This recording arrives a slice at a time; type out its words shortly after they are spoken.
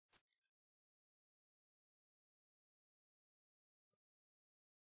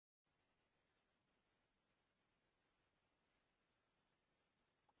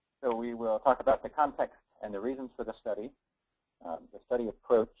So we will talk about the context and the reasons for the study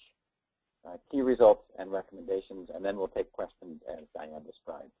approach, key results and recommendations, and then we'll take questions as Diane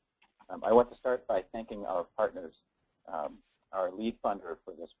described. I want to start by thanking our partners. Our lead funder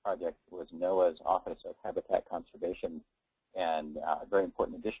for this project was NOAA's Office of Habitat Conservation, and very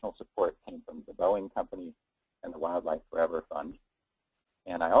important additional support came from the Boeing Company and the Wildlife Forever Fund.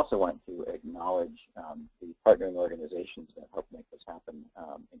 And I also want to acknowledge the partnering organizations that helped make this happen,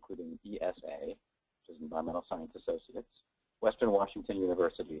 including ESA, which is Environmental Science Associates, Western Washington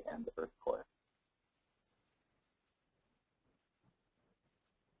University, and the Earth Corps.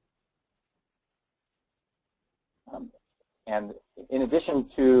 And in addition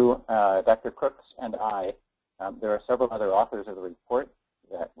to Dr. Crooks and I, there are several other authors of the report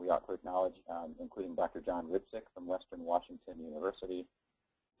that we ought to acknowledge, including Dr. John Ripsick from Western Washington University,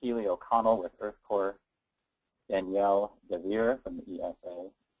 Keely O'Connell with Earth Corps, Danielle DeVere from the ESA,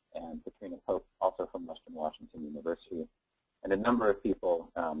 and Katrina Pope, also from Western Washington University, and a number of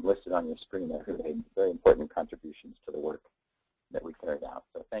people listed on your screen there who made very important contributions to the work that we carried out.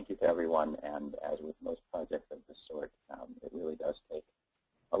 So thank you to everyone, and as with most projects of this sort, it really does take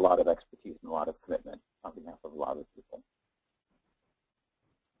a lot of expertise and a lot of commitment on behalf of a lot of people.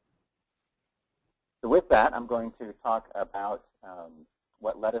 So with that, I'm going to talk about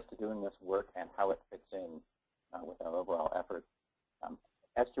what led us to doing this work and how it fits in with our overall efforts.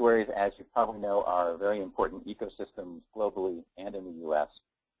 Estuaries, as you probably know, are very important ecosystems globally and in the U.S.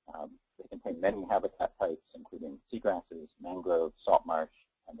 They contain many habitat types, including seagrasses, mangroves, salt marsh,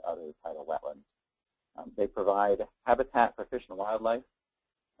 and other tidal wetlands. They provide habitat for fish and wildlife.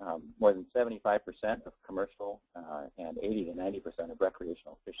 More than 75% of commercial and 80 to 90% of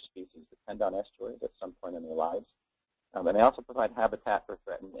recreational fish species depend on estuaries at some point in their lives. And they also provide habitat for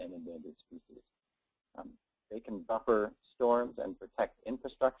threatened and endangered species. They can buffer storms and protect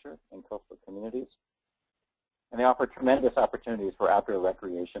infrastructure in coastal communities. And they offer tremendous opportunities for outdoor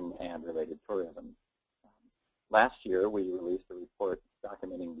recreation and related tourism. Last year, we released a report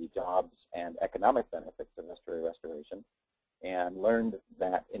documenting the jobs and economic benefits of estuary restoration and learned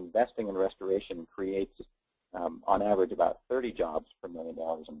that investing in restoration creates, on average, about 30 jobs per $1 million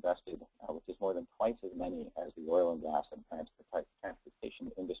invested, which is more than twice as many as the oil and gas and transportation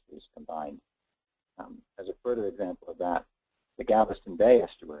industries combined. As a further example of that, the Galveston Bay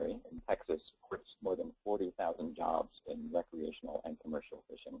Estuary in Texas supports more than 40,000 jobs in recreational and commercial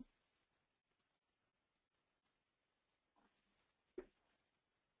fishing.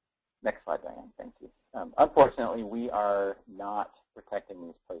 Next slide, Diane. Thank you. Unfortunately, we are not protecting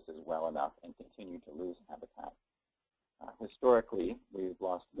these places well enough and continue to lose habitat. Historically, we've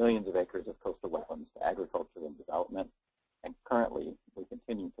lost millions of acres of coastal wetlands to agriculture and development, and currently we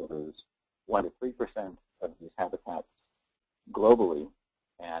continue to lose 1 to 3% of these habitats globally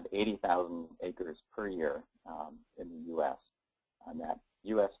and 80,000 acres per year in the U.S. And that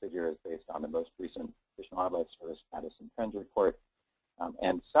U.S. figure is based on the most recent Fish and Wildlife Service status and trends report.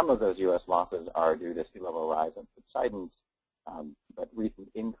 And some of those U.S. losses are due to sea level rise and subsidence, but recent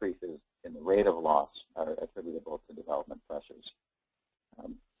increases in the rate of loss are attributable to development pressures.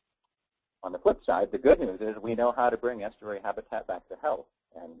 On the flip side, the good news is we know how to bring estuary habitat back to health,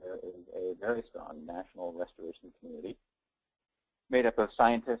 and there is a very strong national restoration community made up of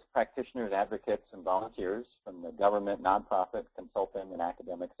scientists, practitioners, advocates, and volunteers from the government, nonprofit, consulting, and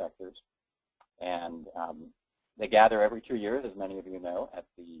academic sectors. And they gather every 2 years, as many of you know, at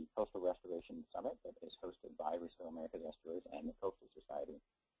the Coastal Restoration Summit that is hosted by Restore America's Estuaries and the Coastal Society.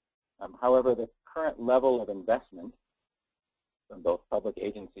 However, the current level of investment from both public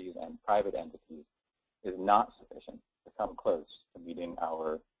agencies and private entities is not sufficient to come close to meeting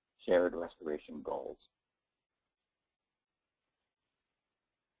our shared restoration goals.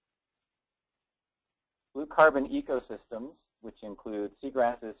 Blue carbon ecosystems, which include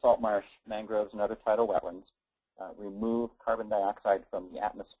seagrasses, salt marsh, mangroves, and other tidal wetlands, remove carbon dioxide from the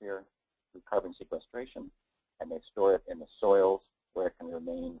atmosphere through carbon sequestration, and they store it in the soils where it can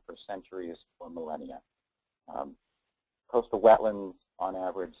remain for centuries or millennia. Coastal wetlands, on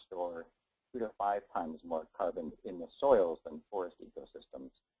average, store 2 to 5 times more carbon in the soils than forest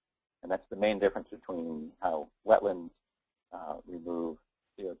ecosystems. And that's the main difference between how wetlands remove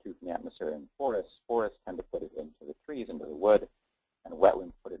CO2 from the atmosphere and forests. Forests tend to put it into the trees, into the wood, and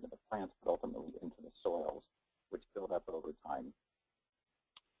wetlands put it into the plants, but ultimately into the soils, which build up over time.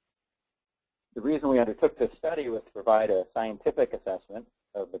 The reason we undertook this study was to provide a scientific assessment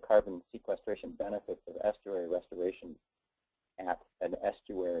of the carbon sequestration benefits of estuary restoration at an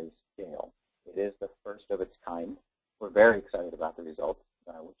estuary scale. It is the first of its kind. We're very excited about the results,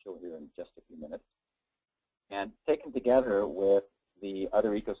 which you'll hear in just a few minutes. And taken together with the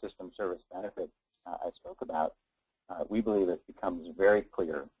other ecosystem service benefits I spoke about, we believe it becomes very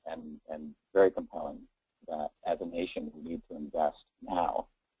clear and very compelling that as a nation we need to invest now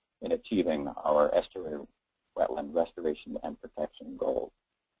in achieving our estuary wetland restoration and protection goals.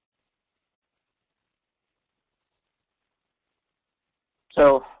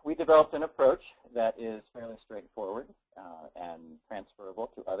 So we developed an approach that is fairly straightforward and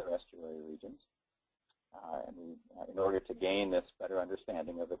transferable to other estuary regions. And we, in order to gain this better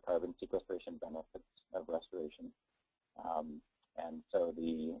understanding of the carbon sequestration benefits of restoration. And so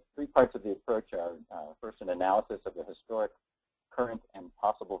the three parts of the approach are first an analysis of the historic, current, and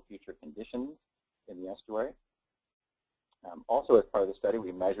possible future conditions in the estuary. Also, as part of the study,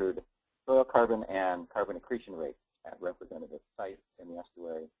 we measured soil carbon and carbon accretion rates at representative sites in the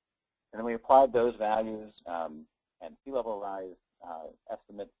estuary. And then we applied those values and sea level rise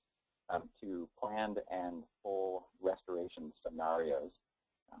estimates to planned and full restoration scenarios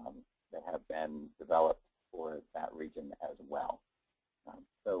that have been developed for that region as well.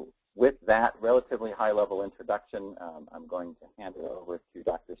 So with that relatively high-level introduction, I'm going to hand it over to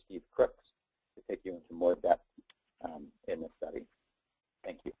Dr. Steve Crooks to take you into more depth in the study.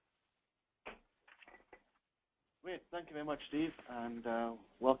 Thank you. Great. Thank you very much, Steve, and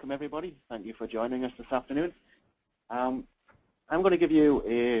welcome everybody. Thank you for joining us this afternoon. I'm going to give you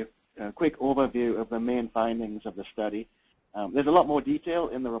a quick overview of the main findings of the study. There's a lot more detail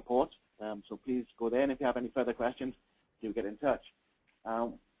in the report, so please go there, and if you have any further questions, do get in touch.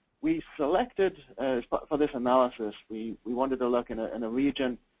 We selected, for this analysis, we wanted to look in a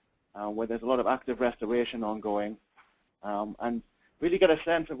region where there's a lot of active restoration ongoing, and really get a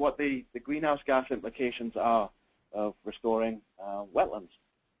sense of what the greenhouse gas implications are of restoring wetlands.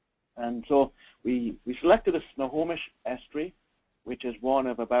 And so we selected the Snohomish Estuary, which is one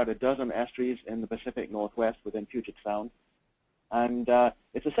of about a dozen estuaries in the Pacific Northwest within Puget Sound. And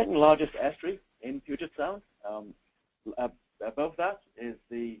it's the second largest estuary in Puget Sound. Above that is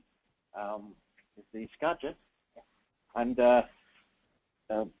the Skagit, and there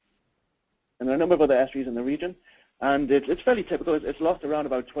are a number of other estuaries in the region. And it's fairly typical. It's lost around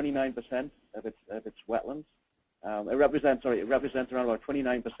about 29% of its wetlands. It represents around about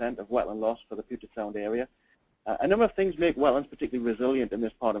 29% of wetland loss for the Puget Sound area. A number of things make wetlands particularly resilient in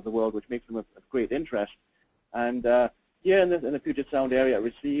this part of the world, which makes them of great interest. And here in the Puget Sound area,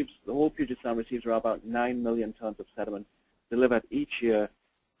 the whole Puget Sound receives around about 9 million tons of sediment delivered each year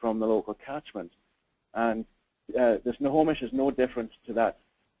from the local catchment. And the Snohomish is no different to that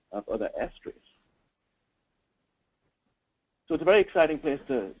of other estuaries. So it's a very exciting place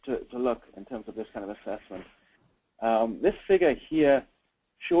to look in terms of this kind of assessment. This figure here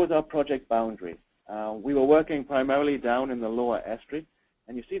shows our project boundary. We were working primarily down in the lower estuary,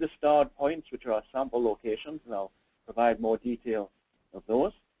 and you see the starred points, which are our sample locations, and I'll provide more detail of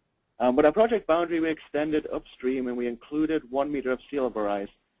those. But our project boundary, we extended upstream, and we included 1 meter of sea level rise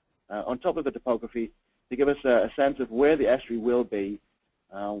on top of the topography to give us a sense of where the estuary will be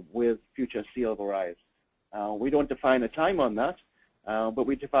with future sea level rise. We don't define a time on that, but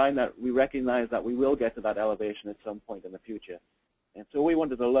we define that we recognize that we will get to that elevation at some point in the future. And so we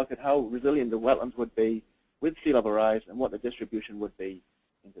wanted to look at how resilient the wetlands would be with sea level rise and what the distribution would be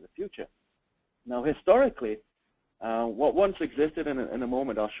into the future. Now, historically, what once existed, and in a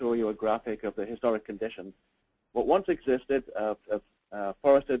moment I'll show you a graphic of the historic conditions, what once existed of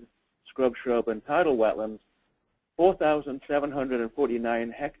forested, scrub, shrub, and tidal wetlands,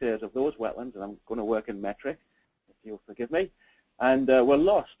 4,749 hectares of those wetlands, and I'm going to work in metric, if you'll forgive me, and were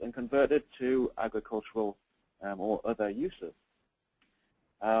lost and converted to agricultural or other uses.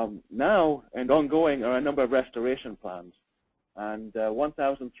 Now and ongoing are a number of restoration plans, and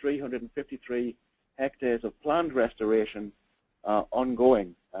 1,353 hectares of planned restoration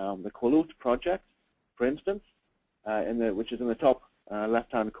ongoing. The Qualoot project, for instance, which is in the top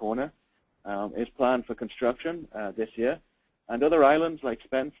left-hand corner, is planned for construction this year, and other islands like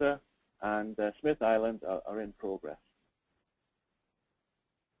Spencer and Smith Island are in progress.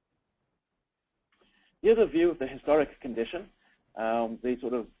 Here's a view of the historic condition. The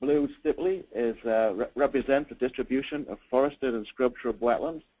sort of blue stipple represents the distribution of forested and scrub shrub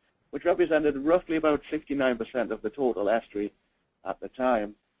wetlands, which represented roughly about 69% of the total estuary at the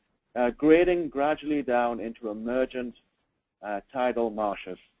time, grading gradually down into emergent tidal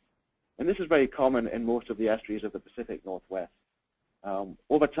marshes. And this is very common in most of the estuaries of the Pacific Northwest.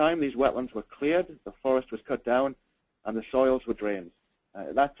 Over time, these wetlands were cleared, the forest was cut down, and the soils were drained.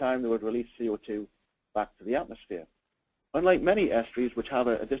 At that time, they would release CO2 back to the atmosphere. Unlike many estuaries, which have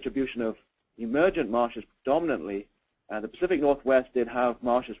a distribution of emergent marshes predominantly, the Pacific Northwest did have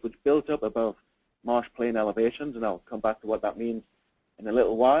marshes which built up above marsh plain elevations, and I'll come back to what that means in a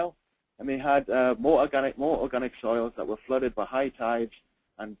little while, and they had more organic soils that were flooded by high tides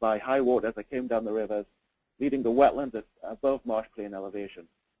and by high waters that came down the rivers, leading to wetlands at above marsh plain elevation.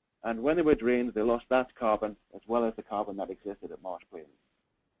 And when they were drained, they lost that carbon as well as the carbon that existed at marsh plains.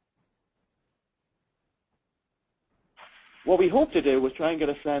 What we hoped to do was try and get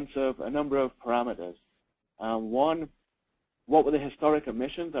a sense of a number of parameters. One, what were the historic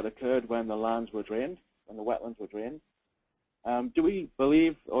emissions that occurred when the lands were drained, when the wetlands were drained? Do we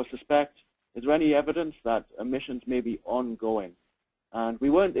believe or suspect, is there any evidence that emissions may be ongoing? And we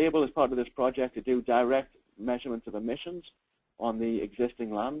weren't able, as part of this project, to do direct measurements of emissions on the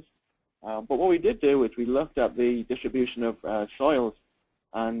existing lands. But what we did do is we looked at the distribution of soils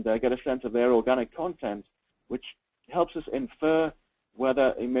and get a sense of their organic content, which helps us infer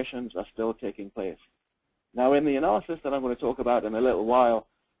whether emissions are still taking place. Now, in the analysis that I'm going to talk about in a little while,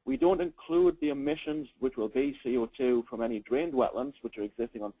 we don't include the emissions, which will be CO2 from any drained wetlands, which are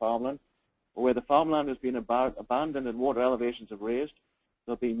existing on farmland, or where the farmland has been abandoned and water elevations have raised.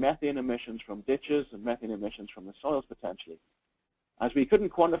 There'll be methane emissions from ditches and methane emissions from the soils potentially. As we couldn't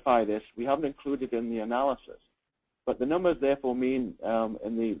quantify this, we haven't included in the analysis. But the numbers therefore mean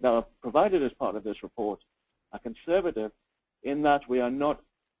that are provided as part of this report are conservative in that we are not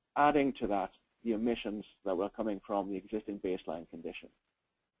adding to that the emissions that were coming from the existing baseline condition.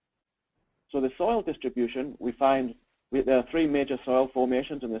 So the soil distribution, we find there are three major soil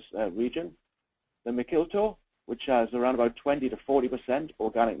formations in this region. The Mikilto, which has around about 20 to 40%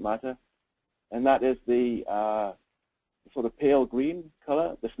 organic matter, and that is the sort of pale green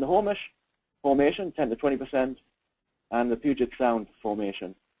color. The Snohomish formation, 10 to 20%, and the Puget Sound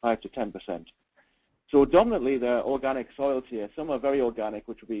formation, 5 to 10%. So dominantly, there are organic soils here. Some are very organic,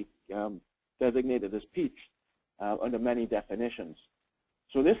 which will be designated as peats under many definitions.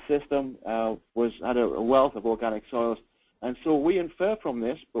 So this system had a wealth of organic soils, and so we infer from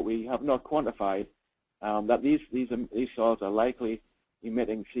this, but we have not quantified, that these soils are likely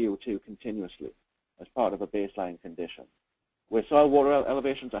emitting CO2 continuously as part of a baseline condition. Where soil water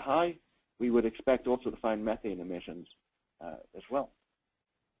elevations are high, we would expect also to find methane emissions as well.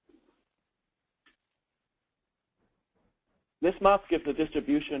 This map gives the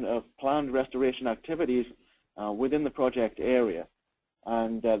distribution of planned restoration activities within the project area.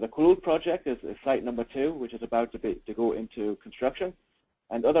 And the Kulul project is site number 2, which is about to go into construction,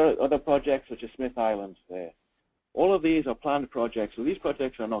 and other projects such as Smith Island there. All of these are planned projects, so these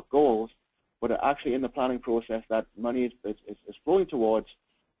projects are not goals, but are actually in the planning process that money is flowing towards.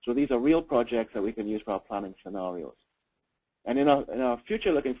 So these are real projects that we can use for our planning scenarios. And in our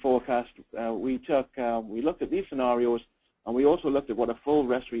future-looking forecast, we looked at these scenarios, and we also looked at what a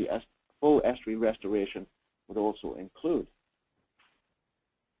full estuary restoration would also include.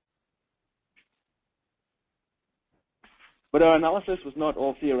 But our analysis was not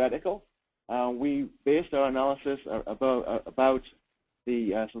all theoretical. We based our analysis about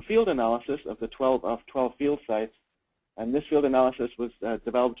some field analysis of 12 field sites, and this field analysis was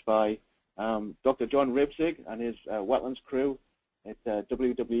developed by Dr. John Ribzig and his wetlands crew at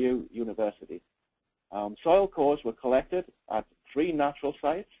WW University. Soil cores were collected at 3 natural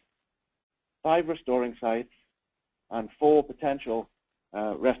sites, 5 restoring sites, and 4 potential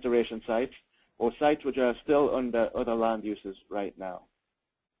restoration sites, or sites which are still under other land uses right now.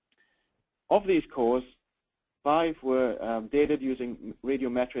 Of these cores, 5 were dated using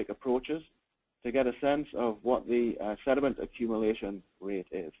radiometric approaches to get a sense of what the sediment accumulation rate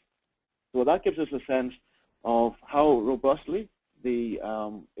is. So that gives us a sense of how robustly the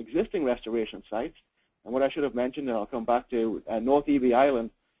existing restoration sites, and what I should have mentioned, and I'll come back to, North Evie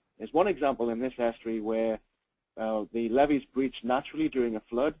Island is one example in this estuary where the levees breached naturally during a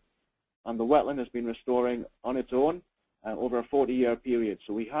flood, and the wetland has been restoring on its own over a 40-year period.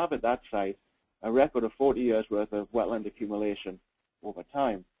 So we have at that site a record of 40 years worth of wetland accumulation over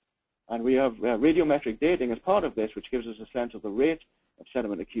time. And we have radiometric dating as part of this, which gives us a sense of the rate of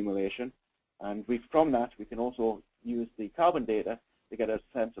sediment accumulation. And from that, we can also use the carbon data to get a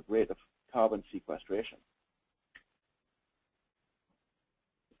sense of rate of carbon sequestration.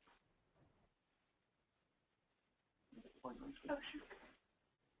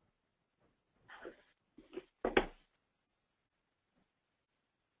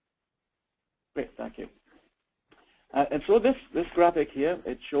 Great, thank you. And so this graphic here,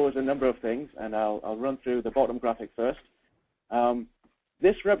 it shows a number of things, and I'll run through the bottom graphic first.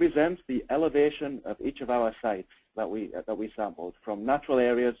 This represents the elevation of each of our sites that we sampled, from natural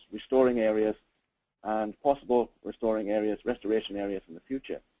areas, restoring areas, and possible restoration areas in the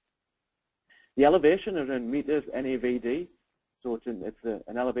future. The elevation is in meters NAVD, so it's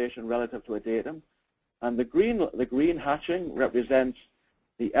an elevation relative to a datum. And the green hatching represents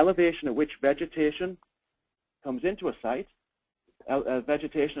the elevation at which vegetation comes into a site.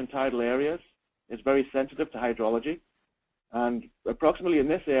 Vegetation in tidal areas is very sensitive to hydrology. And approximately in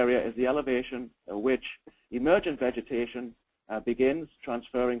this area is the elevation at which emergent vegetation begins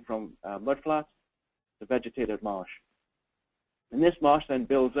transferring from mudflat to vegetated marsh. And this marsh then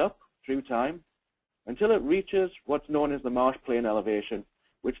builds up through time until it reaches what's known as the marsh plain elevation,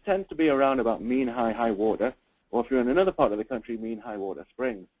 which tends to be around about mean high water, or if you're in another part of the country, mean high water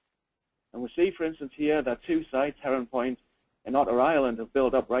springs. And we see, for instance, here that two sites, Heron Point and Otter Island, have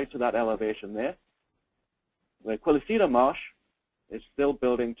built up right to that elevation there. The Quilleceda Marsh is still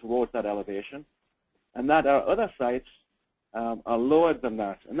building towards that elevation, and that our other sites are lower than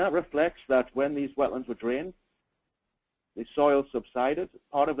that. And that reflects that when these wetlands were drained, the soil subsided.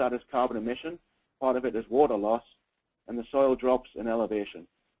 Part of that is carbon emission, part of it is water loss, and the soil drops in elevation.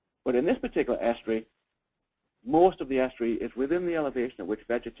 But in this particular estuary, most of the estuary is within the elevation at which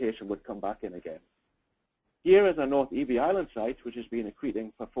vegetation would come back in again. Here is our North Eby Island site, which has been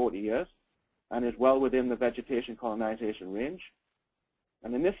accreting for 40 years and is well within the vegetation colonization range.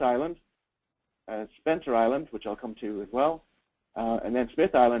 And in this island, Spencer Island, which I'll come to as well, and then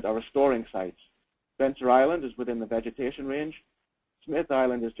Smith Island are restoring sites. Spencer Island is within the vegetation range. Smith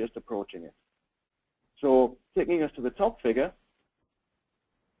Island is just approaching it. So taking us to the top figure,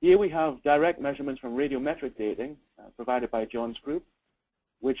 here we have direct measurements from radiometric dating provided by John's group,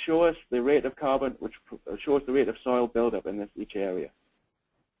 which show us the rate of carbon, which shows the rate of soil buildup in each area.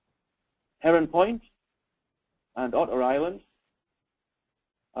 Heron Point and Otter Island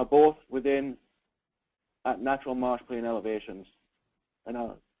are both within natural marsh plain elevations and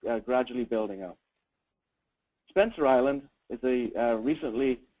are gradually building up. Spencer Island is a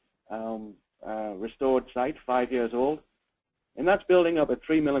recently restored site, 5 years old, and that's building up at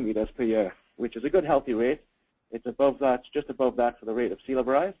 3 millimeters per year, which is a good healthy rate. It's above that, just above that for the rate of sea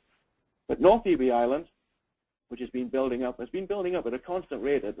level rise. But North Eby Island, which has been building up at a constant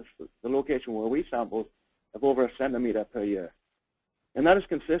rate at the location where we sampled of over 1 centimeter per year. And that is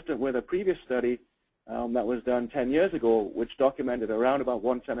consistent with a previous study that was done 10 years ago, which documented around about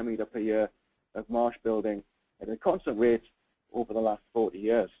 1 centimeter per year of marsh building at a constant rate over the last 40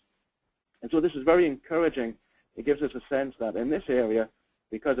 years. And so this is very encouraging. It gives us a sense that in this area,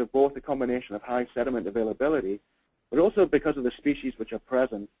 because of both the combination of high sediment availability, but also because of the species which are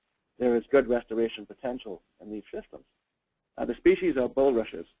present, there is good restoration potential in these systems. The species are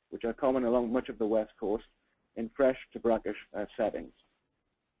bulrushes, which are common along much of the west coast in fresh to brackish settings.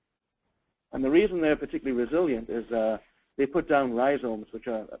 And the reason they're particularly resilient is they put down rhizomes, which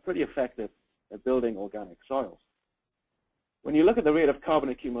are pretty effective at building organic soils. When you look at the rate of carbon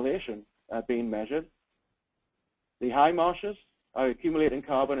accumulation being measured, the high marshes are accumulating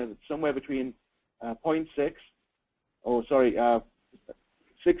carbon at somewhere between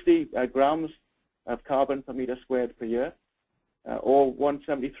 60 grams of carbon per meter squared per year, or up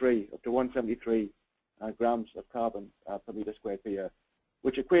to 173 grams of carbon per meter squared per year,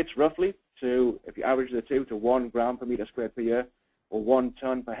 which equates roughly to, if you average the two, to 1 gram per meter squared per year, or 1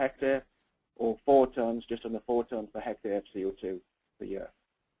 ton per hectare, or 4 tons, just under 4 tons per hectare of CO2 per year.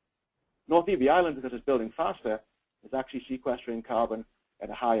 North Eby Island, because it's building faster, is actually sequestering carbon at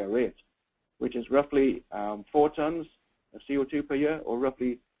a higher rate, which is roughly 4 tons of CO2 per year, or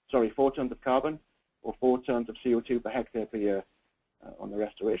 4 tons of carbon, or 4 tons of CO2 per hectare per year on the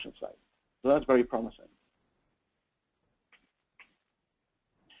restoration side. So that's very promising.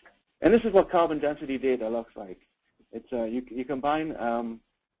 And this is what carbon density data looks like. It's you combine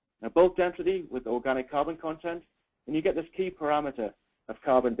bulk density with organic carbon content, and you get this key parameter of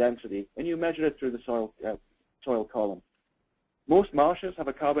carbon density, and you measure it through the soil column. Most marshes have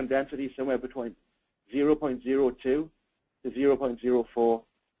a carbon density somewhere between 0.02 to 0.04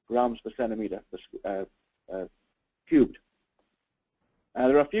 grams per centimeter cubed.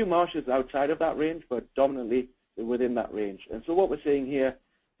 There are a few marshes outside of that range, but dominantly they're within that range. And so what we're seeing here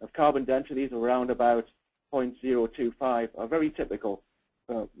of carbon densities around about 0.025 are very typical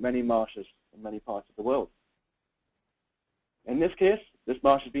for many marshes in many parts of the world. In this case, this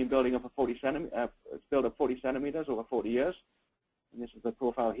marsh has been building up for it's built up 40 centimeters over 40 years. And this is the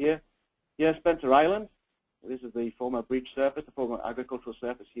profile here. Here's Spencer Island. This is the former breach surface, the former agricultural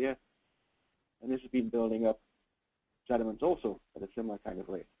surface here. And this has been building up sediments also at a similar kind of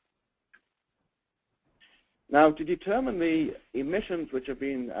rate. Now, to determine the emissions which have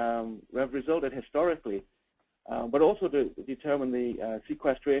resulted historically, but also to determine the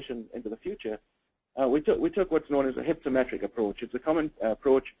sequestration into the future, we took what's known as a hypsometric approach. It's a common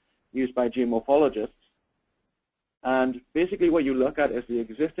approach used by geomorphologists. And basically what you look at is the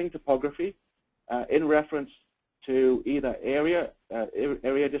existing topography in reference to either area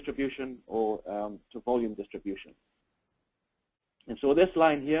distribution or to volume distribution. And so this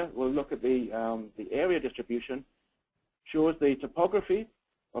line here, we'll look at the area distribution, shows the topography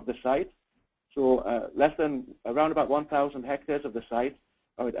of the site. So around about 1,000 hectares of the site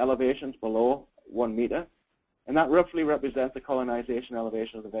are at elevations below 1 meter. And that roughly represents the colonization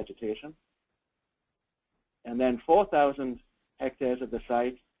elevation of the vegetation. And then 4,000 hectares of the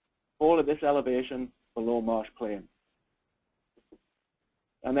site fall at this elevation below marsh plain.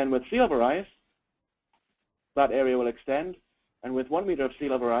 And then with sea level rise, that area will extend. And with 1 meter of sea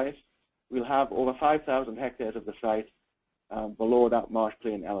level rise, we'll have over 5,000 hectares of the site below that marsh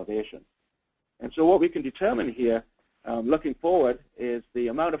plain elevation. And so what we can determine here, looking forward, is the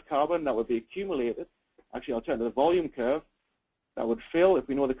amount of carbon that would be accumulated. Actually, I'll turn to the volume curve that would fill. If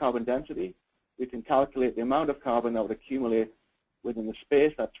we know the carbon density, we can calculate the amount of carbon that would accumulate within the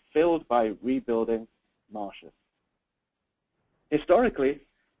space that's filled by rebuilding marshes. Historically,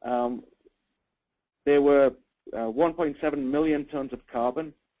 there were 1.7 million tons of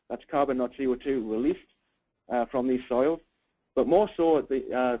carbon, that's carbon not CO2, released from these soils, but more so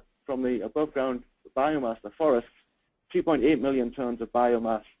from the above ground biomass, the forests, 2.8 million tons of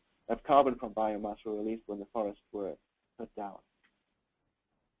biomass, of carbon from biomass were released when the forests were cut down.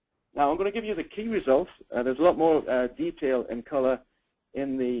 Now I'm going to give you the key results. There's a lot more detail and color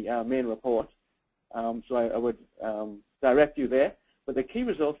in the main report, so I would direct you there. But the key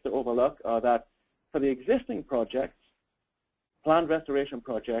results to overlook are that for the existing projects, planned restoration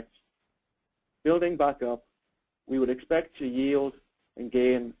projects, building back up, we would expect to yield and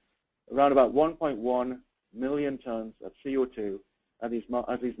gain around about 1.1 million tons of CO2 as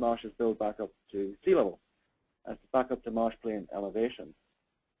these marshes build back up to sea level, back up to marsh plain elevation.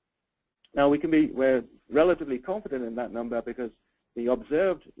 Now we're relatively confident in that number because the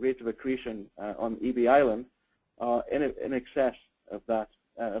observed rates of accretion on EB Island are in excess of that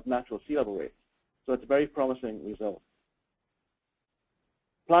of natural sea level rates. So it's a very promising result.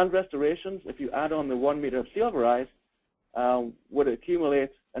 Planned restorations, if you add on the 1 meter of sea level rise, would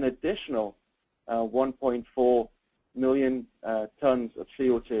accumulate an additional 1.4 million tons of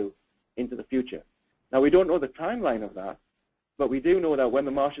CO2 into the future. Now we don't know the timeline of that, but we do know that when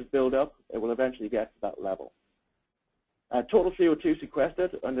the marshes build up, it will eventually get to that level. Total CO2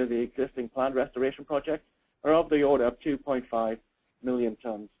 sequestered under the existing planned restoration project are of the order of 2.5 million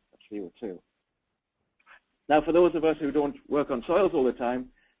tons of CO2. Now for those of us who don't work on soils all the time,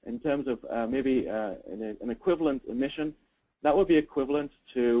 in terms of maybe an equivalent emission, that would be equivalent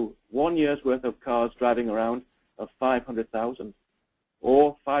to 1 year's worth of cars driving around of 500,000,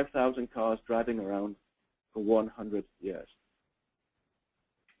 or 5,000 cars driving around for 100 years.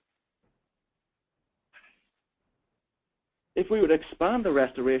 If we would expand the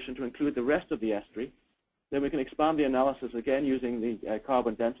restoration to include the rest of the estuary, then we can expand the analysis again using the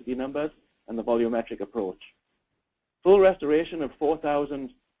carbon density numbers and the volumetric approach. Full restoration of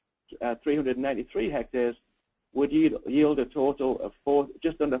 4,393 hectares would yield a total of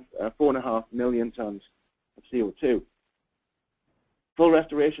just under 4.5 million tons of CO2. Full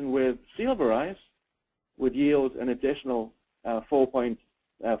restoration with sea level rise would yield an additional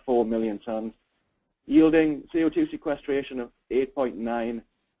 4.4 million tons, yielding CO2 sequestration of 8.9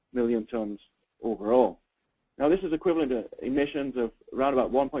 million tons overall. Now this is equivalent to emissions of around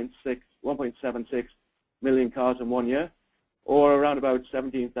about 1.76 million cars in 1 year, or around about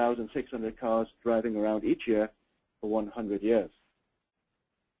 17,600 cars driving around each year for 100 years.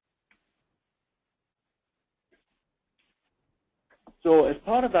 So as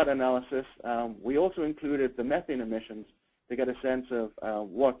part of that analysis, we also included the methane emissions to get a sense of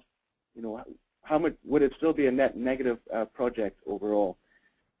how much would it still be a net negative project overall.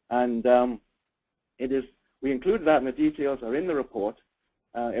 And we included that, and the details are in the report.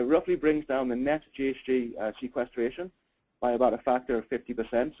 It roughly brings down the net GHG sequestration by about a factor of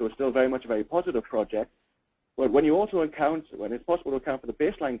 50%, so it's still very much a very positive project. But when you also account, when it's possible to account for the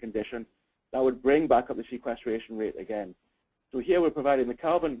baseline condition, that would bring back up the sequestration rate again. So here we're providing the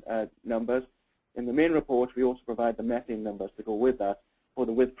carbon numbers. In the main report, we also provide the methane numbers to go with that for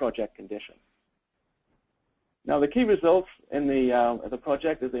the with project condition. Now the key results in the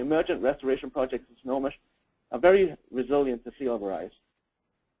project is the emergent restoration projects in Snohomish are very resilient to sea level rise.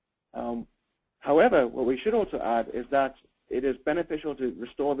 However, what we should also add is that it is beneficial to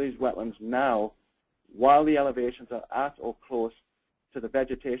restore these wetlands now while the elevations are at or close to the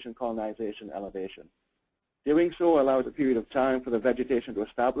vegetation colonization elevation. Doing so allows a period of time for the vegetation to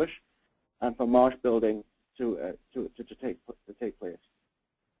establish and for marsh building to take place.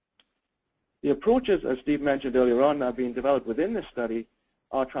 The approaches, as Steve mentioned earlier on, that are being developed within this study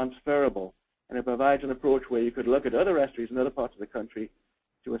are transferable, and it provides an approach where you could look at other estuaries in other parts of the country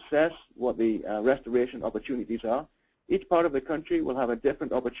to assess what the restoration opportunities are. Each part of the country will have a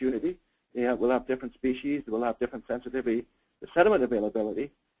different opportunity. They will have different species. They will have different sensitivity to sediment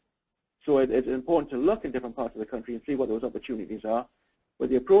availability. So it's important to look in different parts of the country and see what those opportunities are. But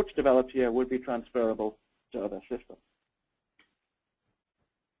the approach developed here would be transferable to other systems.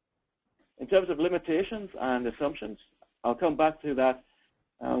 In terms of limitations and assumptions, I'll come back to that.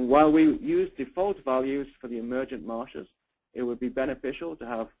 While we use default values for the emergent marshes, it would be beneficial to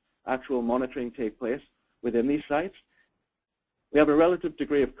have actual monitoring take place within these sites. We have a relative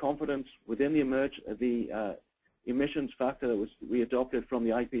degree of confidence within the emissions factor that we adopted from the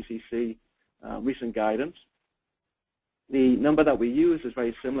IPCC recent guidance. The number that we use is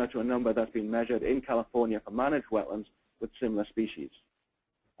very similar to a number that's been measured in California for managed wetlands with similar species.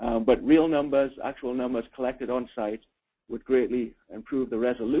 But real numbers, actual numbers collected on site would greatly improve the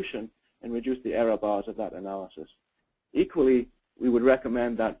resolution and reduce the error bars of that analysis. Equally, we would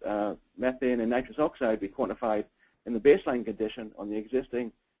recommend that methane and nitrous oxide be quantified in the baseline condition on the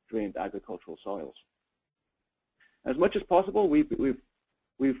existing drained agricultural soils. As much as possible,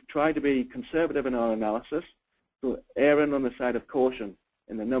 we've tried to be conservative in our analysis, so erring on the side of caution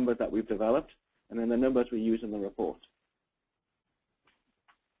in the numbers that we've developed and in the numbers we use in the report.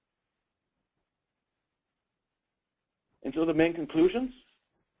 And so the main conclusions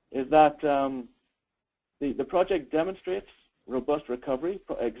is that the project demonstrates robust recovery.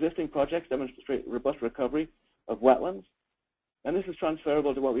 Existing projects demonstrate robust recovery of wetlands, and this is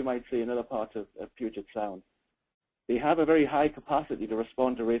transferable to what we might see in other parts of Puget Sound. They have a very high capacity to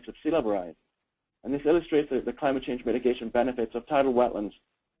respond to rates of sea level rise, and this illustrates the climate change mitigation benefits of tidal wetlands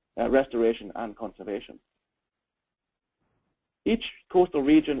restoration and conservation. Each coastal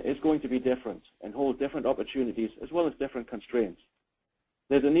region is going to be different and hold different opportunities as well as different constraints.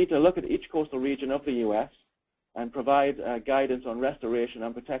 There's a need to look at each coastal region of the U.S. and provide guidance on restoration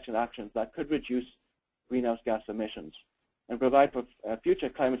and protection actions that could reduce greenhouse gas emissions and provide for future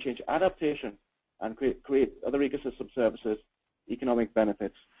climate change adaptation and create other ecosystem services, economic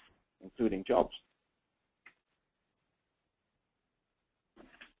benefits, including jobs.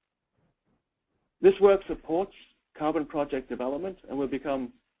 This work supports carbon project development and will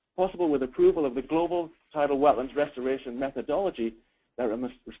become possible with approval of the global tidal wetlands restoration methodology that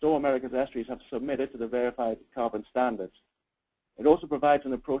Restore America's Estuaries have submitted to the verified carbon standards. It also provides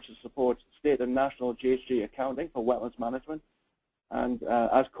an approach to support state and national GHG accounting for wetlands management and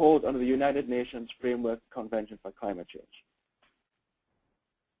as called under the United Nations Framework Convention for Climate Change.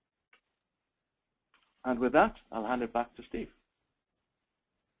 And with that, I'll hand it back to Steve.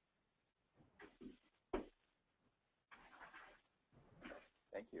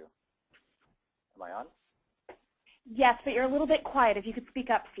 Thank you. Am I on? Yes, but you're a little bit quiet. If you could speak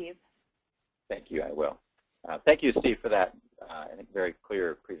up, Steve. Thank you, I will. Thank you, Steve, for that, I think, very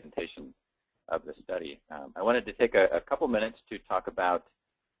clear presentation of the study. I wanted to take a couple minutes to talk about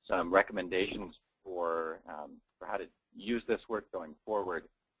some recommendations for how to use this work going forward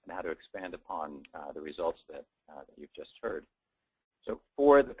and how to expand upon the results that you've just heard. So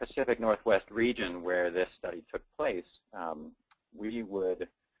for the Pacific Northwest region where this study took place, we would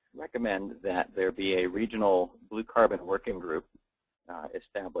recommend that there be a regional blue carbon working group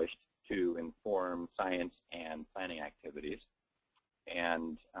established to inform science and planning activities.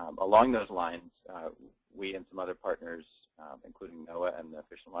 And along those lines, we and some other partners, including NOAA and the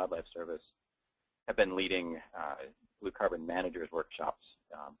Fish and Wildlife Service, have been leading blue carbon managers workshops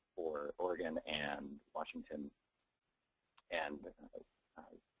for Oregon and Washington, and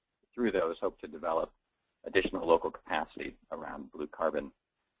through those hope to develop additional local capacity around blue carbon.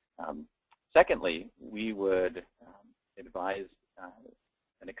 Secondly, we would advise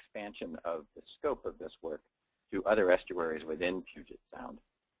an expansion of the scope of this work to other estuaries within Puget Sound,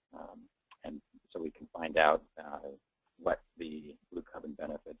 and so we can find out what the blue carbon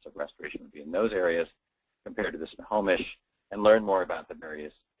benefits of restoration would be in those areas compared to the Snohomish, and learn more about the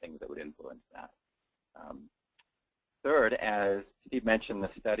various things that would influence that. Third, as Steve mentioned, the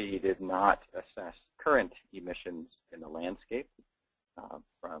study did not assess current emissions in the landscape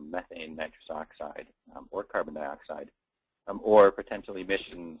from methane, nitrous oxide, or carbon dioxide, or potential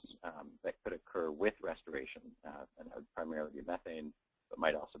emissions that could occur with restoration, and that would primarily be methane, but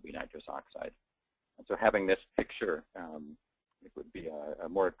might also be nitrous oxide. And so having this picture, it would be a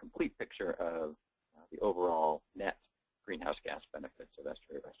more complete picture of the overall net greenhouse gas benefits of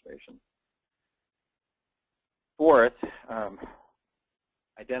estuary restoration. Fourth,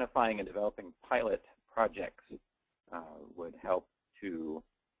 identifying and developing pilot projects would help to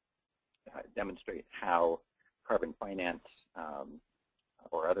demonstrate how carbon finance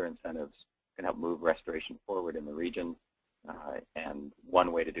or other incentives can help move restoration forward in the region. And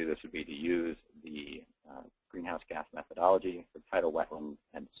one way to do this would be to use the greenhouse gas methodology for tidal wetland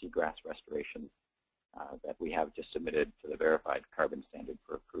and seagrass restoration that we have just submitted to the verified carbon standard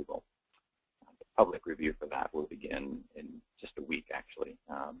for approval. The public review for that will begin in just a week, actually.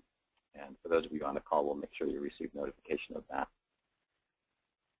 And for those of you on the call, we'll make sure you receive notification of that.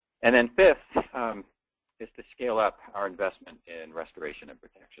 And then fifth is to scale up our investment in restoration and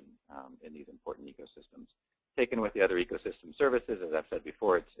protection in these important ecosystems. Taken with the other ecosystem services, as I've said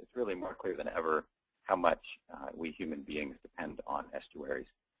before, it's really more clear than ever how much we human beings depend on estuaries.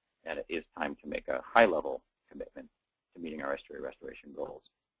 And it is time to make a high-level commitment to meeting our estuary restoration goals.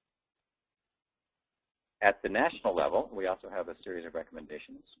 At the national level, we also have a series of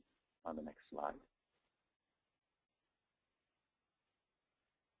recommendations on the next slide.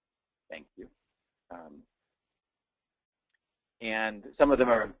 Thank you. And some of them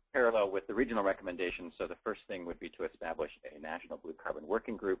are parallel with the regional recommendations. So the first thing would be to establish a national blue carbon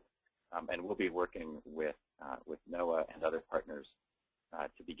working group. And we'll be working with NOAA and other partners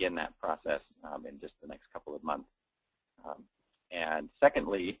to begin that process in just the next couple of months. And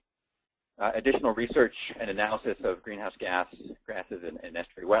secondly, additional research and analysis of greenhouse grasses in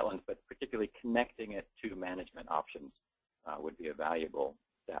estuary wetlands, but particularly connecting it to management options would be a valuable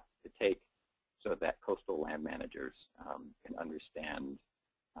step to take so that coastal land managers can understand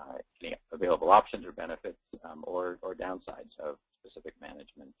any available options or benefits or downsides of specific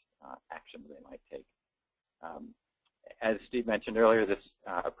management actions they might take. As Steve mentioned earlier, this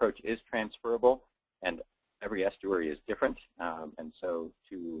approach is transferable, and every estuary is different. And so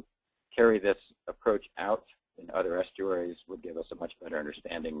to carry this approach out in other estuaries would give us a much better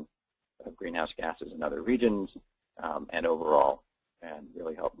understanding of greenhouse gases in other regions and overall, and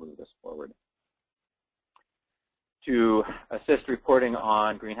really help move this forward. To assist reporting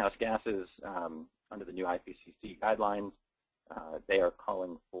on greenhouse gases under the new IPCC guidelines, they are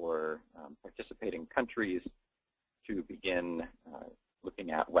calling for participating countries to begin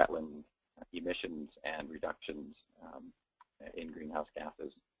looking at wetland emissions and reductions in greenhouse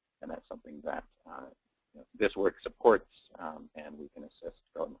gases. And that's something that this work supports, and we can assist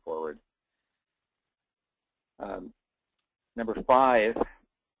going forward. Number 5,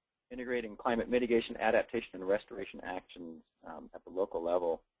 integrating climate mitigation, adaptation, and restoration actions at the local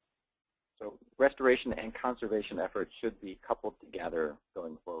level. So restoration and conservation efforts should be coupled together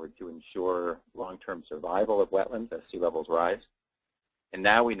going forward to ensure long-term survival of wetlands as sea levels rise. And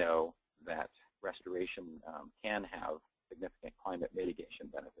now we know that restoration can have significant climate mitigation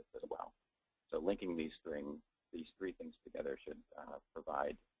benefits as well. So linking these three things together should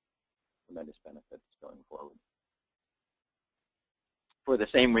provide tremendous benefits going forward. For the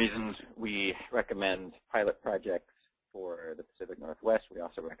same reasons, we recommend pilot projects for the Pacific Northwest. We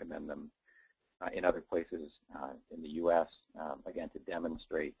also recommend them in other places in the U.S., again, to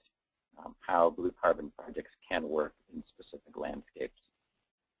demonstrate how blue carbon projects can work in specific landscapes.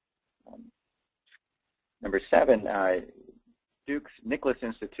 Number 7, Duke's Nicholas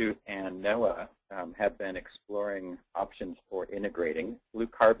Institute and NOAA have been exploring options for integrating blue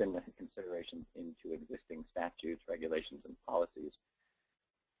carbon considerations into existing statutes, regulations, and policies.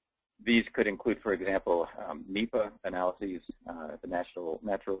 These could include, for example, NEPA analyses, the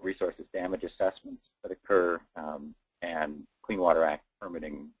Natural Resources Damage Assessments that occur, and Clean Water Act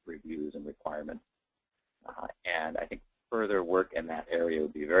permitting reviews and requirements. And I think further work in that area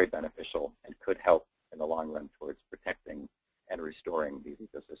would be very beneficial and could help in the long run towards protecting and restoring these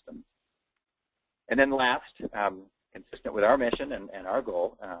ecosystems. And then last, consistent with our mission and our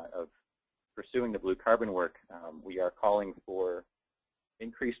goal of pursuing the blue carbon work, we are calling for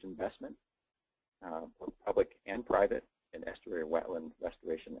increased investment, both public and private, in estuary wetland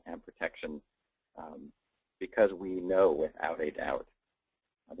restoration and protection, because we know without a doubt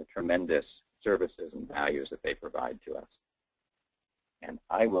the tremendous services and values that they provide to us. And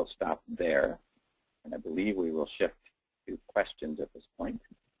I will stop there, and I believe we will shift to questions at this point.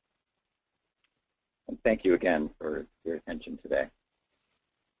 And thank you again for your attention today.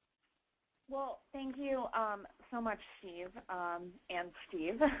 Well, thank you so much, Steve and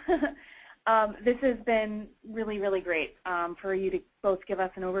Steve. This has been really, really great for you to both give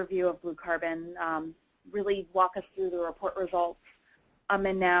us an overview of blue carbon, really walk us through the report results,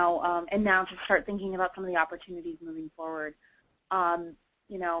 and now to start thinking about some of the opportunities moving forward.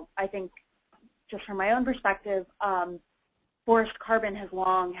 You know, I think just from my own perspective, forest carbon has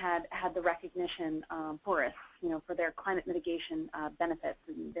long had the recognition, forests, you know, for their climate mitigation benefits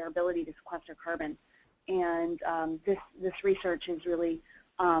and their ability to sequester carbon. And this research is really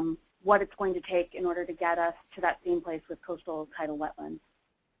what it's going to take in order to get us to that same place with coastal tidal wetlands.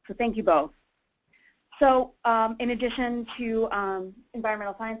 So thank you both. So in addition to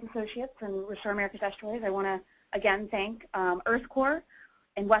Environmental Science Associates and Restore America's Estuaries, I want to again thank Earth Corps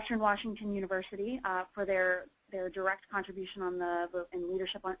and Western Washington University for their direct contribution on and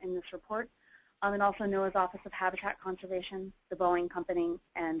leadership in this report, and also NOAA's Office of Habitat Conservation, the Boeing Company,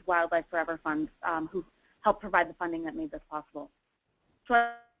 and Wildlife Forever Fund, who helped provide the funding that made this possible. So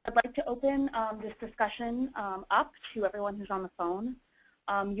I'd like to open this discussion up to everyone who's on the phone.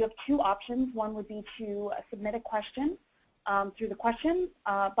 You have two options. One would be to submit a question through the question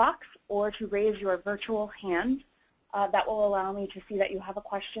box, or to raise your virtual hand. That will allow me to see that you have a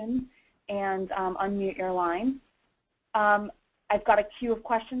question and unmute your line. I've got a queue of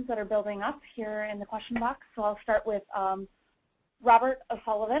questions that are building up here in the question box, so I'll start with Robert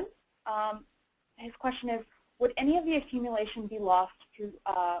O'Sullivan. His question is, would any of the accumulation be lost to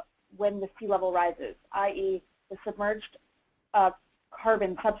when the sea level rises, i.e. the submerged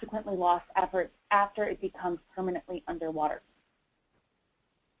carbon subsequently lost after it becomes permanently underwater?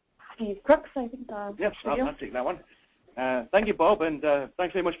 Steve Crooks, I think. Yes, I'll take that one. Thank you, Bob, and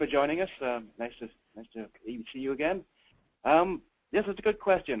thanks very much for joining us. Nice to see you again. Yes, it's a good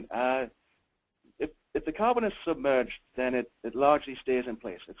question. If the carbon is submerged, then it largely stays in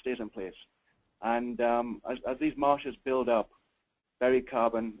place. It stays in place, and as these marshes build up, buried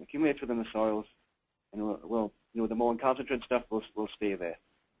carbon accumulates within the soils, and the more concentrated stuff will stay there.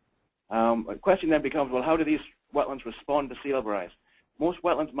 The question then becomes, well, how do these wetlands respond to sea level rise? Most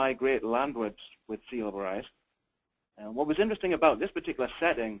wetlands migrate landwards with sea level rise. What was interesting about this particular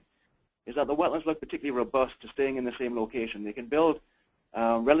setting is that the wetlands look particularly robust to staying in the same location. They can build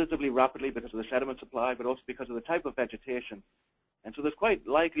relatively rapidly because of the sediment supply, but also because of the type of vegetation. And so there's quite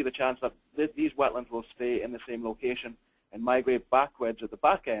likely the chance that these wetlands will stay in the same location and migrate backwards at the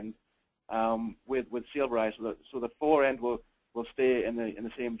back end with sea level rise, so the fore end will stay in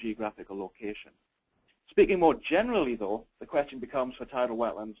the same geographical location. Speaking more generally, though, the question becomes for tidal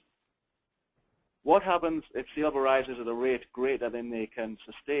wetlands, what happens if sea level rises at a rate greater than they can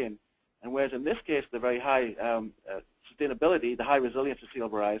sustain? And whereas in this case, the very high sustainability, the high resilience of sea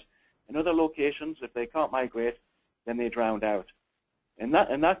level rise, in other locations, if they can't migrate, then they drown out. In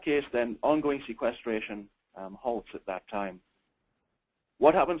that case, then ongoing sequestration halts at that time.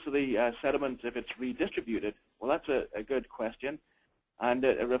 What happens to the sediment if it's redistributed? Well, that's a good question, and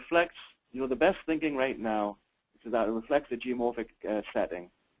it reflects, the best thinking right now is that it reflects the geomorphic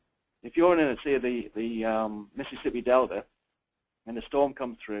setting. If you're in, say, the Mississippi Delta, and a storm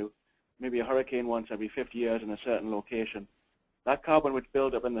comes through, maybe a hurricane once every 50 years in a certain location, that carbon which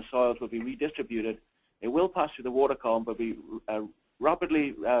builds up in the soils will be redistributed. It will pass through the water column, but be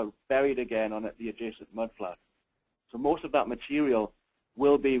rapidly buried again on the adjacent mudflat. So most of that material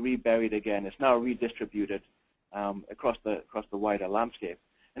will be reburied again. It's now redistributed across the wider landscape,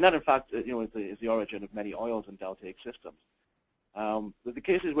 and that, in fact, is the origin of many oils and deltaic systems. But the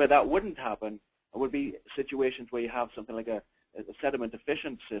cases where that wouldn't happen would be situations where you have something like a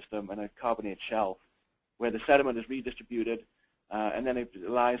sediment-efficient system and a carbonate shelf, where the sediment is redistributed and then it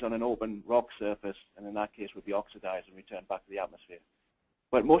lies on an open rock surface, and in that case would be oxidized and returned back to the atmosphere.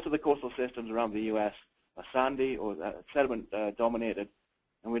 But most of the coastal systems around the U.S. are sandy or sediment-dominated,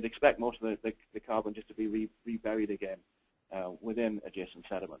 and we'd expect most of the carbon just to be reburied again within adjacent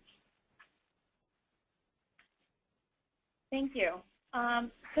sediments. Thank you.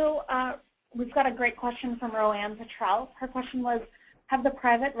 We've got a great question from Roanne Petrell. Her question was, have the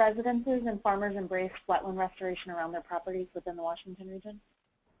private residences and farmers embraced wetland restoration around their properties within the Washington region?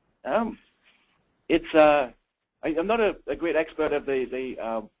 I'm not a great expert of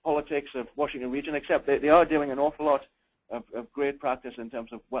the politics of Washington region, except they are doing an awful lot of great practice in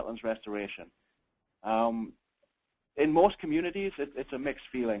terms of wetlands restoration. In most communities, it's a mixed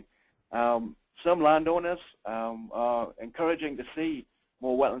feeling. Some landowners are encouraging to see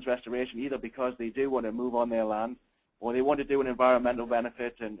more wetlands restoration, either because they do want to move on their land, or they want to do an environmental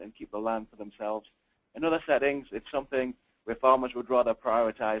benefit and keep the land for themselves. In other settings, it's something where farmers would rather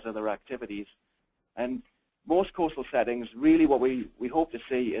prioritize other activities. And most coastal settings, really what we hope to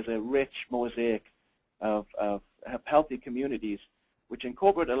see is a rich mosaic of healthy communities which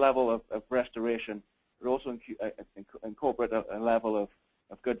incorporate a level of restoration, but also incorporate a level of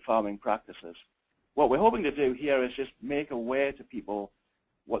good farming practices. What we're hoping to do here is just make aware to people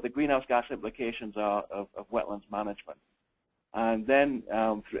what the greenhouse gas implications are of wetlands management. And then,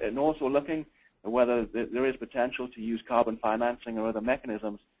 and also looking at whether there is potential to use carbon financing or other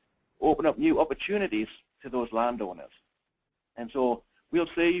mechanisms, open up new opportunities to those landowners. And so we'll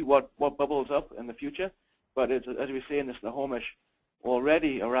see what bubbles up in the future, but as we say in the Snohomish,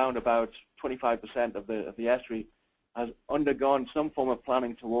 already around about 25% of the estuary has undergone some form of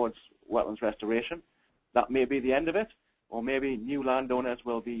planning towards wetlands restoration. that may be the end of it, or maybe new landowners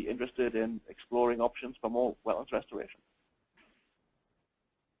will be interested in exploring options for more wetlands restoration.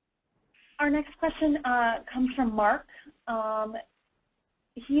 Our next question comes from Mark.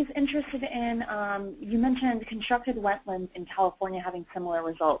 He's interested in, you mentioned constructed wetlands in California having similar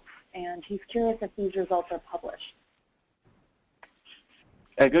results, and he's curious if these results are published.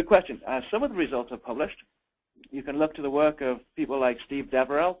 Good question. Some of the results are published. You can look to the work of people like Steve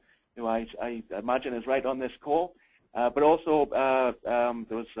Deverell, who I imagine is right on this call, but also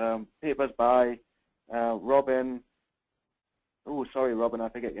there was papers by Robin. Oh, sorry, Robin, I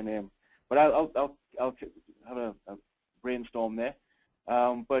forget your name. But I'll have a brainstorm there.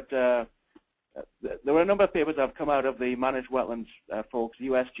 But there were a number of papers that have come out of the managed wetlands folks,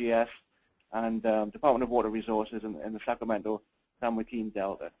 USGS, and Department of Water Resources in the Sacramento San Joaquin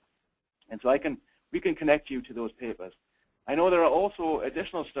Delta. And so we can connect you to those papers. I know there are also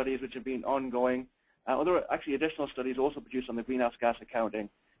additional studies which have been ongoing. There are actually additional studies also produced on the greenhouse gas accounting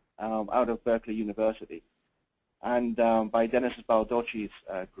out of Berkeley University and by Dennis Baldocci's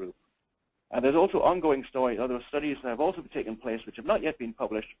group. There's also ongoing other studies that have also taken place which have not yet been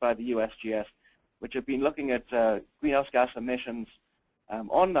published by the USGS, which have been looking at greenhouse gas emissions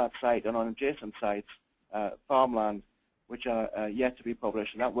on that site and on adjacent sites, farmland, which are yet to be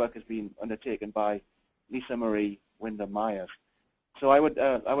published. And that work has been undertaken by Lisa Marie Wyndham-Myers. So I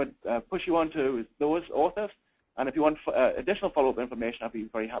would push you on to those authors, and if you want additional follow-up information, I'd be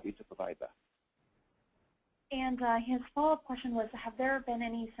very happy to provide that. And his follow-up question was, have there been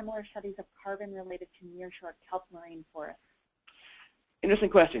any similar studies of carbon related to nearshore kelp marine forests? Interesting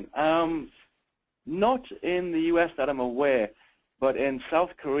question. Not in the U.S. that I'm aware, but in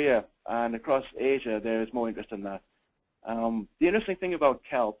South Korea and across Asia, there is more interest in that. The interesting thing about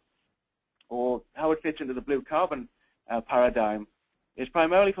kelp, or how it fits into the blue carbon paradigm, is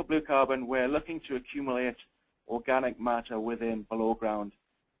primarily for blue carbon, we're looking to accumulate organic matter within below ground,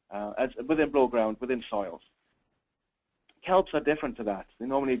 within soils. Kelps are different to that. They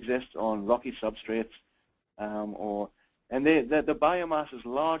normally exist on rocky substrates, and the biomass is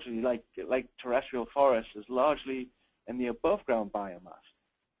largely, like terrestrial forests, is largely in the above ground biomass.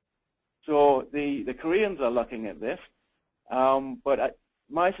 So the Koreans are looking at this, but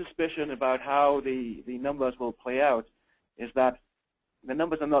my suspicion about how the numbers will play out is that the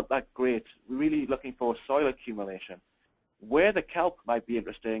numbers are not that great. We're really looking for soil accumulation. Where the kelp might be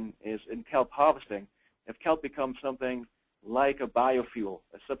interesting is in kelp harvesting. If kelp becomes something like a biofuel,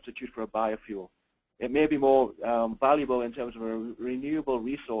 a substitute for a biofuel, it may be more valuable in terms of a renewable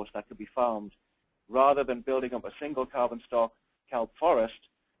resource that could be farmed rather than building up a single carbon stock kelp forest.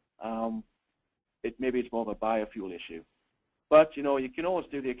 Maybe it's more of a biofuel issue. But you can always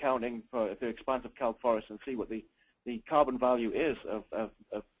do the accounting for the expansive kelp forest and see what the carbon value is of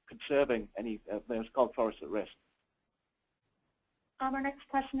conserving any of those kelp forests at risk. Our next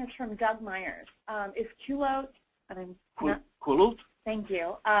question is from Doug Myers. Is Qulout, thank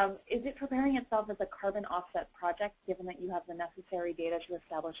you. Is it preparing itself as a carbon offset project, given that you have the necessary data to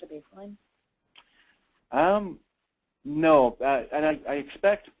establish a baseline? No, and I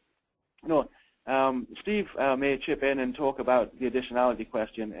expect, Steve may chip in and talk about the additionality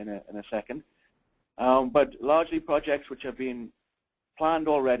question in a second. But largely projects which have been planned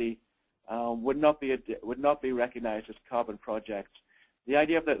already would not be recognized as carbon projects. The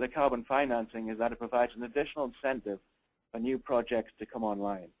idea of the carbon financing is that it provides an additional incentive for new projects to come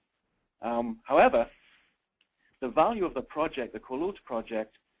online. However, the value of the project, the Qulout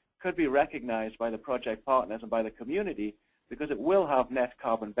project, could be recognized by the project partners and by the community because it will have net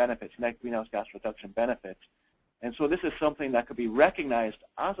carbon benefits, net greenhouse gas reduction benefits. And so this is something that could be recognized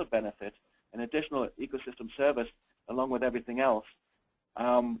as a benefit, an additional ecosystem service along with everything else,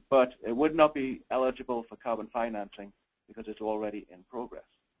 but it would not be eligible for carbon financing because it's already in progress.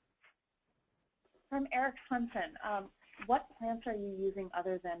 From Eric Swenson, what plants are you using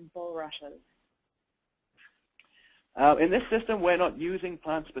other than bulrushes? In this system, we're not using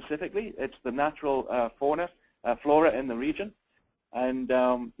plants specifically. It's the natural flora in the region. And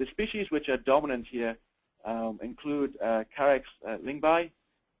the species which are dominant here include Carex lingbai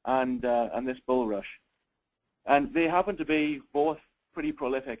and this bulrush. And they happen to be both pretty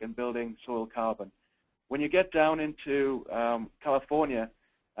prolific in building soil carbon. When you get down into California,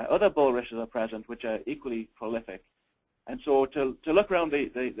 other bulrushes are present which are equally prolific. And so to look around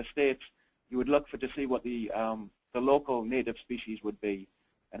the states, you would look to see what the local native species would be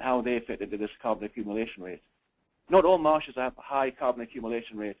and how they fit into this carbon accumulation rate. Not all marshes have a high carbon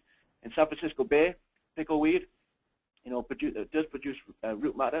accumulation rate. In San Francisco Bay, pickleweed, it does produce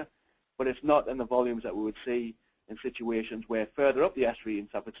root matter, but it's not in the volumes that we would see in situations where further up the estuary in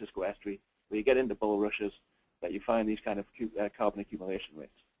San Francisco Estuary, where you get into bulrushes, that you find these kind of carbon accumulation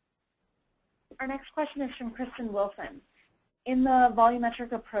rates. Our next question is from Kristen Wilson. In the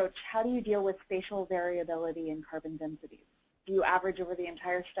volumetric approach, how do you deal with spatial variability in carbon densities? Do you average over the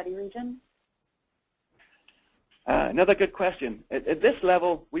entire study region? Another good question. At this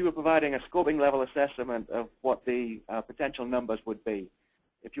level, we were providing a scoping level assessment of what the potential numbers would be.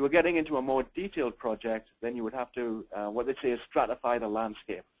 If you were getting into a more detailed project, then you would have to, what they say is stratify the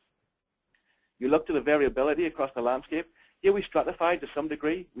landscape. You look to the variability across the landscape. Here we stratified to some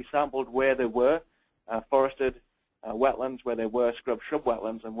degree. We sampled where there were forested wetlands, where there were shrub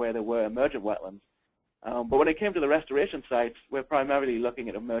wetlands, and where there were emergent wetlands. But when it came to the restoration sites, we're primarily looking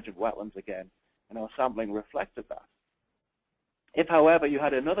at emergent wetlands again, and our sampling reflected that. If, however, you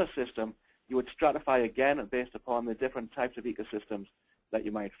had another system, you would stratify again based upon the different types of ecosystems that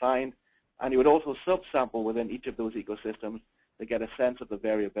you might find, and you would also subsample within each of those ecosystems to get a sense of the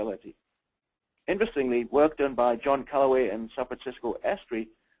variability. Interestingly, work done by John Calloway in San Francisco Estuary,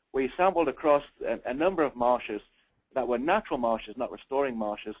 where he sampled across a number of marshes that were natural marshes, not restoring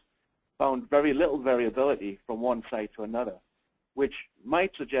marshes, found very little variability from one site to another, which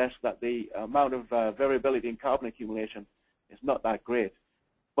might suggest that the amount of variability in carbon accumulation is not that great.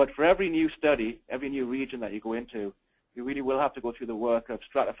 But for every new study, every new region that you go into, you really will have to go through the work of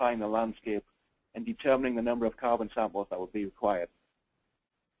stratifying the landscape and determining the number of carbon samples that will be required.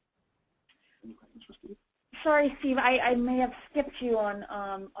 Any questions for Steve? Sorry, Steve, I may have skipped you on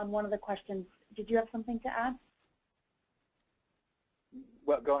one of the questions. Did you have something to add?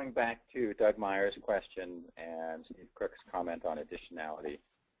 Well, going back to Doug Meyer's question and Steve Crook's comment on additionality,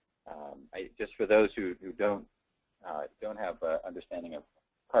 just for those who don't have an understanding of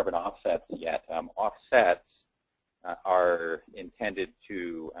carbon offsets yet, offsets are intended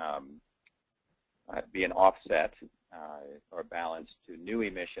to be an offset or balance to new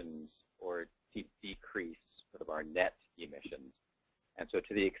emissions or to decrease sort of our net emissions. And so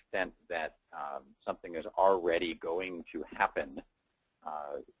to the extent that something is already going to happen,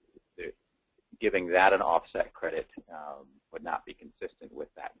 giving that an offset credit would not be consistent with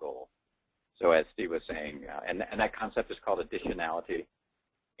that goal. So as Steve was saying, and that concept is called additionality.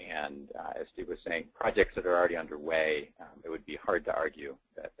 And as Steve was saying, projects that are already underway, it would be hard to argue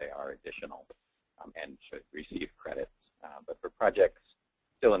that they are additional and should receive credits. But for projects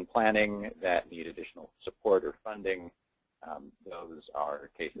still in planning that need additional support or funding, those are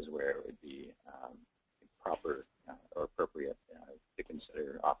cases where it would be proper or appropriate to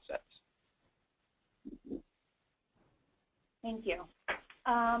consider offsets. Thank you.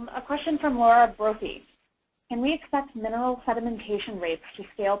 A question from Laura Brophy. Can we expect mineral sedimentation rates to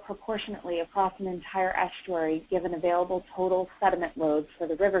scale proportionately across an entire estuary given available total sediment loads for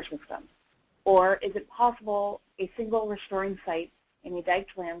the river system? Or is it possible a single restoring site in a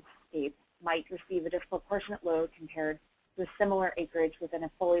diked landscape might receive a disproportionate load compared to a similar acreage within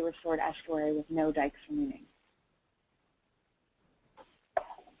a fully restored estuary with no dikes remaining?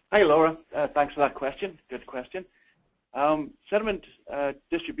 Hi, Laura. Thanks for that question. Good question. Sediment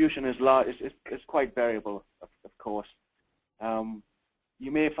distribution is quite variable, of course.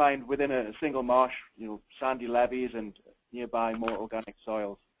 You may find within a single marsh, sandy levees and nearby more organic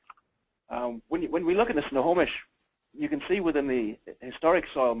soils. When we look at the Snohomish, you can see within the historic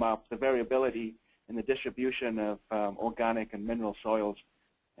soil map the variability in the distribution of organic and mineral soils,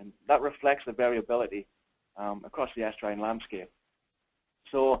 and that reflects the variability across the estuarine landscape.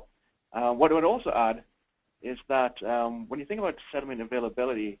 So what I would also add is that when you think about sediment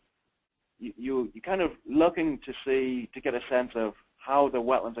availability, you're kind of looking to get a sense of how the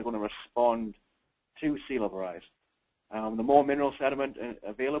wetlands are going to respond to sea level rise. The more mineral sediment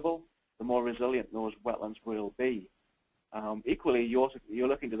available, the more resilient those wetlands will be. Equally, you're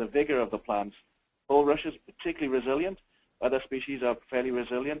looking to the vigor of the plants. Bulrushes are particularly resilient. Other species are fairly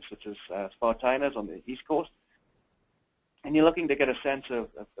resilient, such as spartinas on the east coast. And you're looking to get a sense of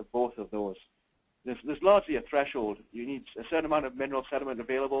both of those. There's largely a threshold. You need a certain amount of mineral sediment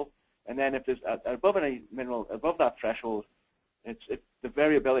available, and then if there's above any mineral above that threshold, the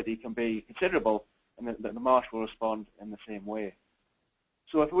variability can be considerable, and the marsh will respond in the same way.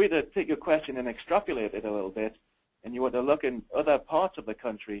 So if we were to take your question and extrapolate it a little bit, and you want to look in other parts of the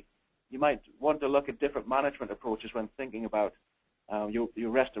country, you might want to look at different management approaches when thinking about your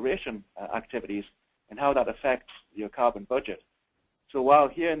restoration activities and how that affects your carbon budget. So while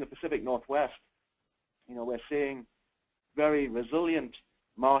here in the Pacific Northwest, we're seeing very resilient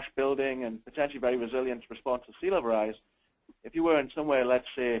marsh building and potentially very resilient response to sea level rise, if you were in somewhere, let's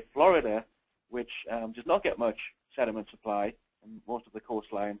say Florida, which does not get much sediment supply in most of the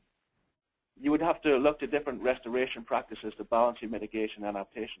coastline, you would have to look to different restoration practices to balance your mitigation and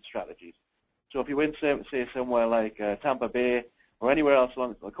adaptation strategies. So if you went, say, somewhere like Tampa Bay or anywhere else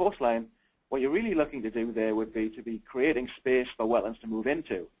along the coastline, what you're really looking to do there would be to be creating space for wetlands to move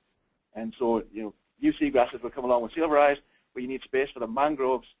into. And so, new seagrasses would come along with silverise, but you need space for the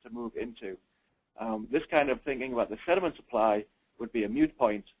mangroves to move into. This kind of thinking about the sediment supply would be a moot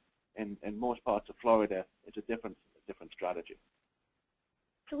point in most parts of Florida. It's a different strategy.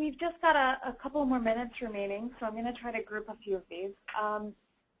 So we've just got a couple more minutes remaining, so I'm going to try to group a few of these.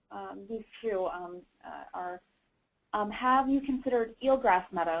 These two are, have you considered eelgrass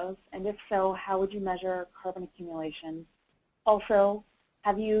meadows, and if so, how would you measure carbon accumulation? Also,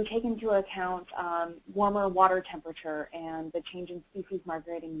 have you taken into account warmer water temperature and the change in species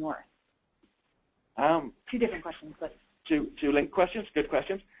migrating north? Two different questions, but two linked questions, good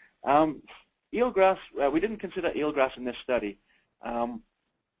questions. Eelgrass, we didn't consider eelgrass in this study.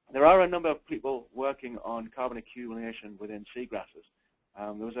 There are a number of people working on carbon accumulation within seagrasses.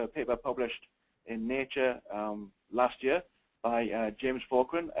 There was a paper published in Nature last year by James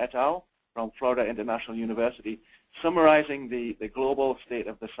Forkran et al. From Florida International University, summarizing the global state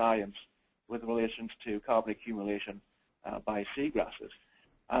of the science with relations to carbon accumulation by seagrasses.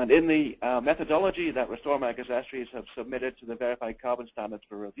 And in the methodology that Restore America's Estuaries have submitted to the Verified Carbon Standards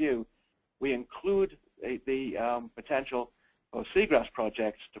for review, we include the potential for seagrass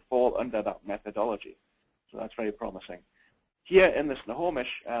projects to fall under that methodology. So that's very promising. Here in the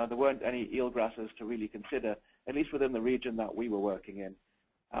Snohomish, there weren't any eelgrasses to really consider, at least within the region that we were working in.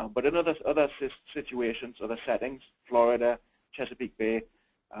 But in other situations, other settings, Florida, Chesapeake Bay,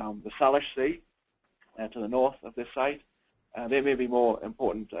 the Salish Sea to the north of this site, they may be more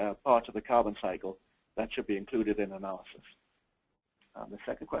important parts of the carbon cycle that should be included in analysis. The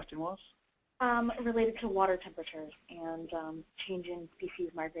second question was? Related to water temperatures and change in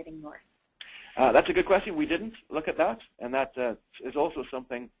species migrating north. That's a good question. We didn't look at that, and that is also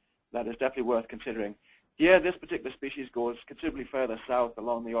something that is definitely worth considering. Here, this particular species goes considerably further south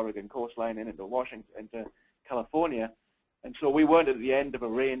along the Oregon coastline and into Washington, into California, and so we weren't at the end of a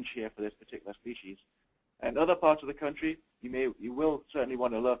range here for this particular species. And other parts of the country, you will certainly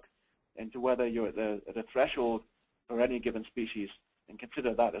want to look into whether you're at a threshold for any given species, and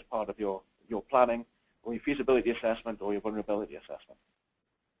consider that as part of your planning or your feasibility assessment or your vulnerability assessment.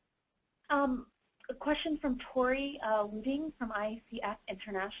 A question from Tori Luding from ICF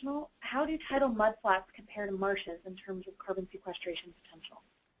International. How do tidal mudflats compare to marshes in terms of carbon sequestration potential?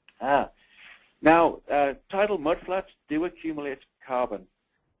 Now, tidal mudflats do accumulate carbon,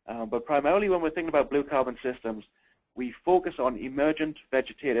 but primarily when we're thinking about blue carbon systems, we focus on emergent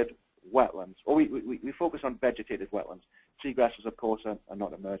vegetated wetlands, or we focus on vegetated wetlands. Seagrasses, of course, are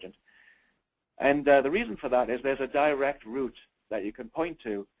not emergent. And the reason for that is there's a direct route that you can point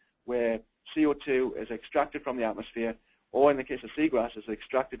to where CO2 is extracted from the atmosphere, or in the case of seagrass, is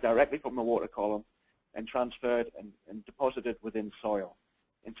extracted directly from the water column and transferred and deposited within soil.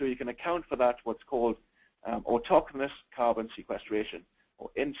 And so you can account for that, what's called autochthonous carbon sequestration, or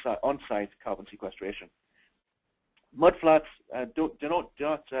on-site carbon sequestration. Mudflats do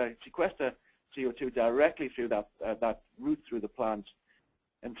not sequester CO2 directly through that route through the plant.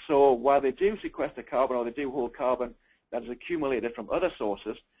 And so while they do sequester carbon, or they do hold carbon that is accumulated from other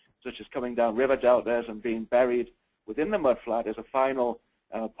sources, such as coming down river deltas and being buried within the mudflat as a final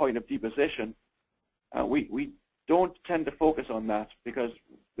point of deposition, we don't tend to focus on that because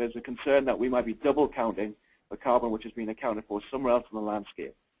there's a concern that we might be double counting the carbon which has been accounted for somewhere else in the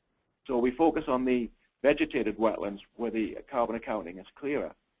landscape. So we focus on the vegetated wetlands where the carbon accounting is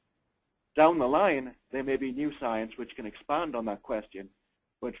clearer. Down the line, there may be new science which can expand on that question,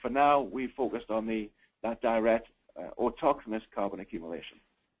 but for now, we focused on that direct autochthonous carbon accumulation.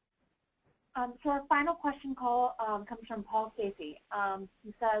 So our final question call comes from Paul Stacy.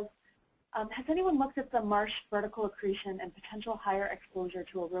 He says, has anyone looked at the marsh vertical accretion and potential higher exposure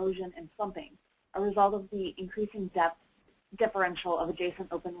to erosion and slumping, a result of the increasing depth differential of adjacent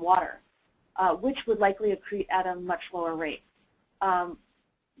open water, which would likely accrete at a much lower rate?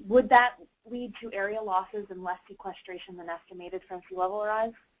 Would that lead to area losses and less sequestration than estimated from sea level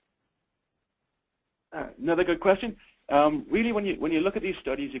rise? Another good question. Really, when you look at these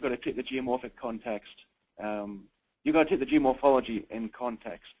studies, you've got to take the geomorphic context. You've got to take the geomorphology in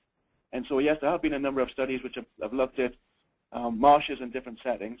context. And so, yes, there have been a number of studies which have looked at marshes in different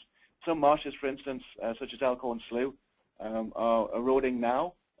settings. Some marshes, for instance, such as Elkhorn Slough, are eroding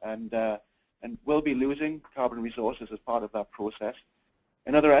now and will be losing carbon resources as part of that process.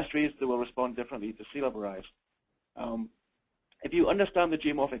 In other estuaries, they will respond differently to sea level rise. If you understand the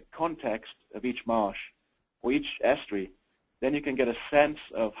geomorphic context of each marsh or each estuary, then you can get a sense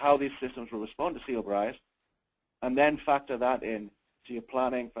of how these systems will respond to sea level rise, and then factor that in So you're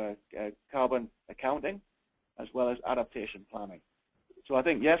planning for carbon accounting as well as adaptation planning. So I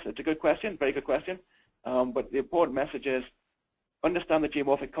think, yes, it's a good question, very good question. But the important message is understand the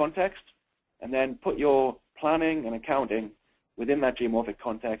geomorphic context and then put your planning and accounting within that geomorphic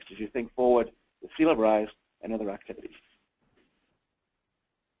context as you think forward with sea level rise and other activities.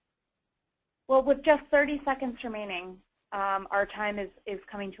 Well, with just 30 seconds remaining, our time is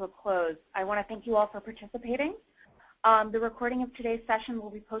coming to a close. I want to thank you all for participating. The recording of today's session will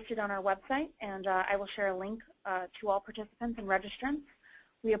be posted on our website, and I will share a link to all participants and registrants.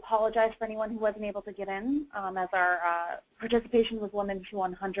 We apologize for anyone who wasn't able to get in, as our participation was limited to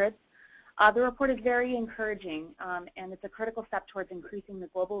 100. The report is very encouraging, and it's a critical step towards increasing the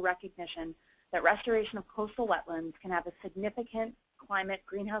global recognition that restoration of coastal wetlands can have a significant climate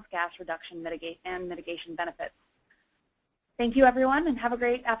greenhouse gas reduction and mitigation benefits. Thank you, everyone, and have a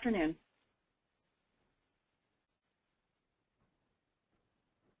great afternoon.